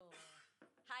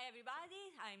everybody.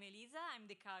 I'm Elisa. I'm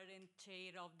the current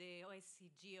chair of the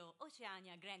OSGeo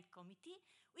Oceania Grant Committee,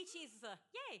 which is,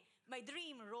 yay, my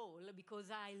dream role because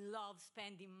I love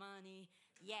spending money.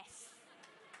 Yes.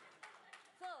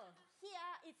 So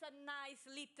here it's a nice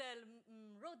little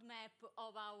roadmap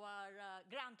of our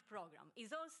grant program. It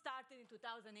all started in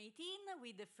 2018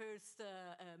 with the first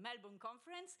Melbourne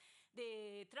conference.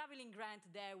 The traveling grant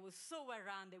there was so well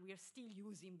run that we are still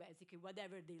using basically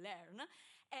whatever they learn,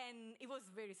 and it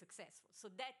was very successful. So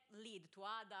that led to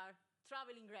other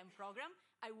traveling grant program.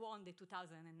 I won the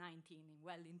 2019 in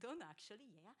Wellington,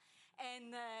 actually, yeah.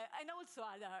 And also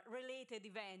other related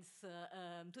events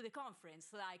to the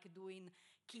conference, like doing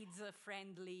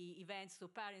kids-friendly events so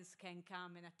parents can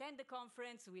come and attend the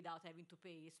conference without having to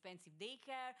pay expensive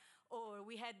daycare. Or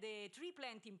we had the tree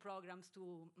planting programs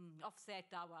to offset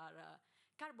our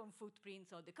carbon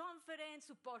footprints of the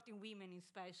conference, supporting women in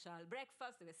special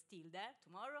breakfast. We're still there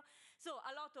tomorrow. So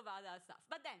a lot of other stuff.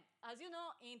 But then, as you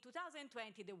know, in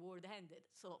 2020, the world ended.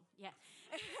 So, yeah.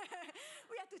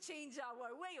 We had to change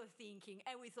our way of thinking.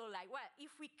 And we thought, like, well,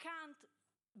 if we can't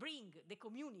bring the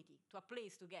community to a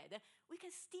place together, we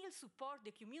can still support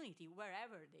the community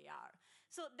wherever they are.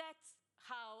 So that's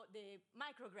how the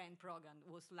microgrant program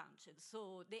was launched.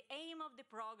 So the aim of the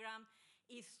program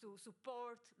is to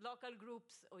support local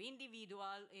groups or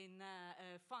individuals in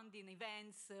funding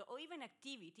events or even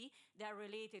activity that are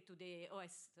related to the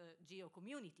OSGeo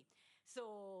community.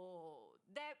 So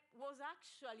that was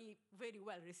actually very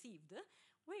well received,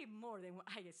 way more than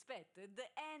I expected,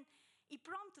 and it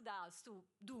prompted us to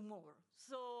do more.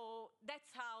 So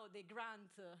that's how the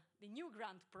grant, the new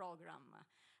grant program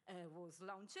was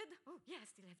launched. Oh, yeah, I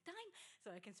still have time,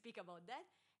 so I can speak about that.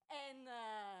 And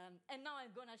now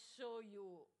I'm going to show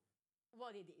you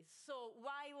what it is. So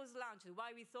why it was launched,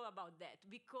 why we thought about that?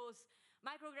 Because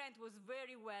microgrant was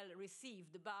very well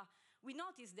received, but we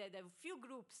noticed that a few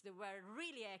groups that were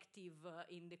really active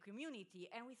in the community,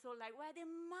 and we thought, like, well, they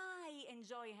might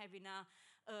enjoy having a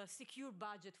secure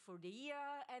budget for the year,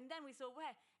 and then we thought,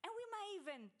 well, and we might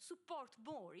even support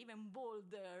more, even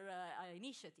bolder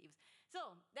initiatives.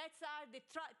 So that's are the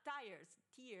tiers,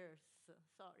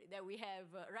 that we have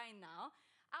right now.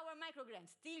 Our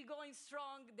microgrants still going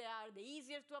strong. They are the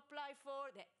easier to apply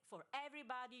for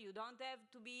everybody. You don't have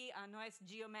to be an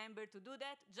OSGeo member to do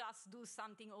that. Just do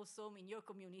something awesome in your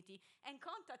community and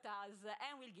contact us,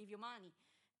 and we'll give you money.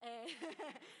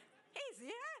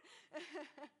 Easy, eh?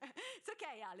 It's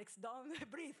okay, Alex. Don't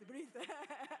breathe.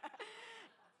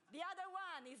 The other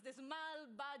one is the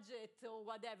small budget or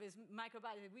whatever, is micro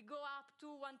budget. We go up to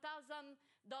 $1,000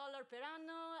 per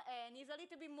annum, and it's a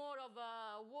little bit more of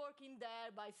work in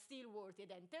there, but still worth it.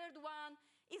 And third one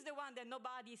is the one that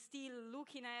nobody is still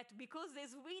looking at because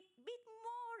there's a bit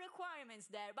more requirements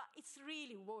there, but it's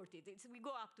really worth it. We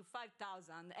go up to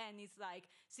 5,000, and it's like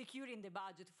securing the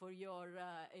budget for your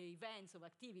events or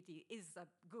activity is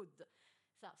good.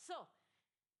 So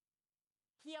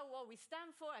here what we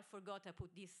stand for, I forgot I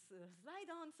put this slide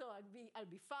on, so I'll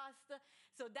be fast.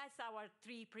 So that's our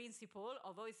three principles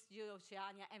of OSGeo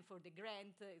Oceania and for the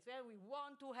grant. It's where we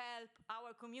want to help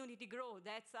our community grow.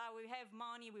 That's how we have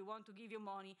money. We want to give you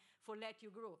money for let you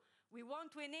grow. We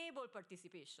want to enable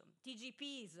participation.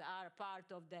 TGPs are part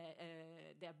of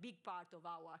they're a big part of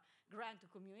our grant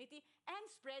community, and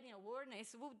spreading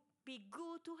awareness would be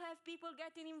good to have people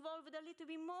getting involved a little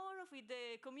bit more with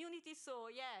the community. So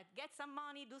yeah, get some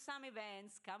money, do some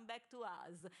events, come back to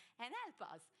us and help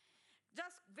us.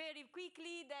 Just very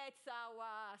quickly, that's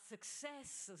our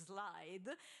success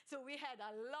slide. So we had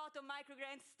a lot of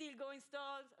microgrants still going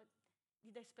stalls.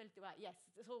 Did I spell it right? Yes.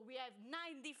 So we have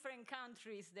 9 different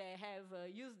countries that have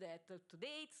used that to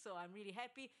date, so I'm really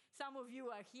happy. Some of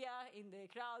you are here in the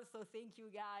crowd, so thank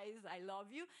you guys. I love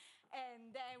you.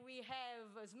 And then we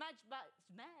have a small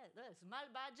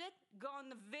budget,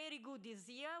 gone very good this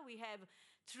year. We have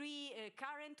 3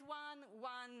 current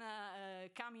one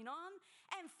coming on.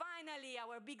 And finally,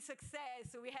 our big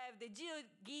success, we have the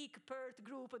GeoGeek Perth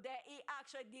group that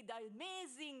actually did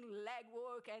amazing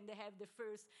legwork, and they have the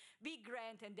first big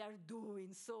grant, and they're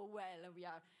doing so well, and we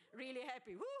are really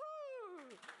happy.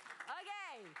 Woohoo!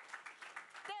 Okay,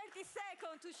 30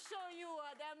 seconds to show you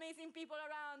the amazing people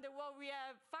around what we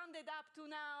have funded up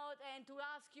to now, and to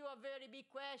ask you a very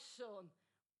big question.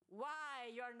 Why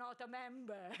you're not a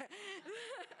member?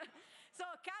 So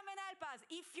come and help us.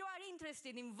 If you are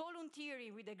interested in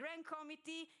volunteering with the grant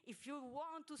committee, if you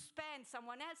want to spend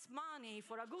someone else's money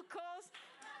for a good cause,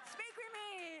 speak with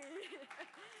me.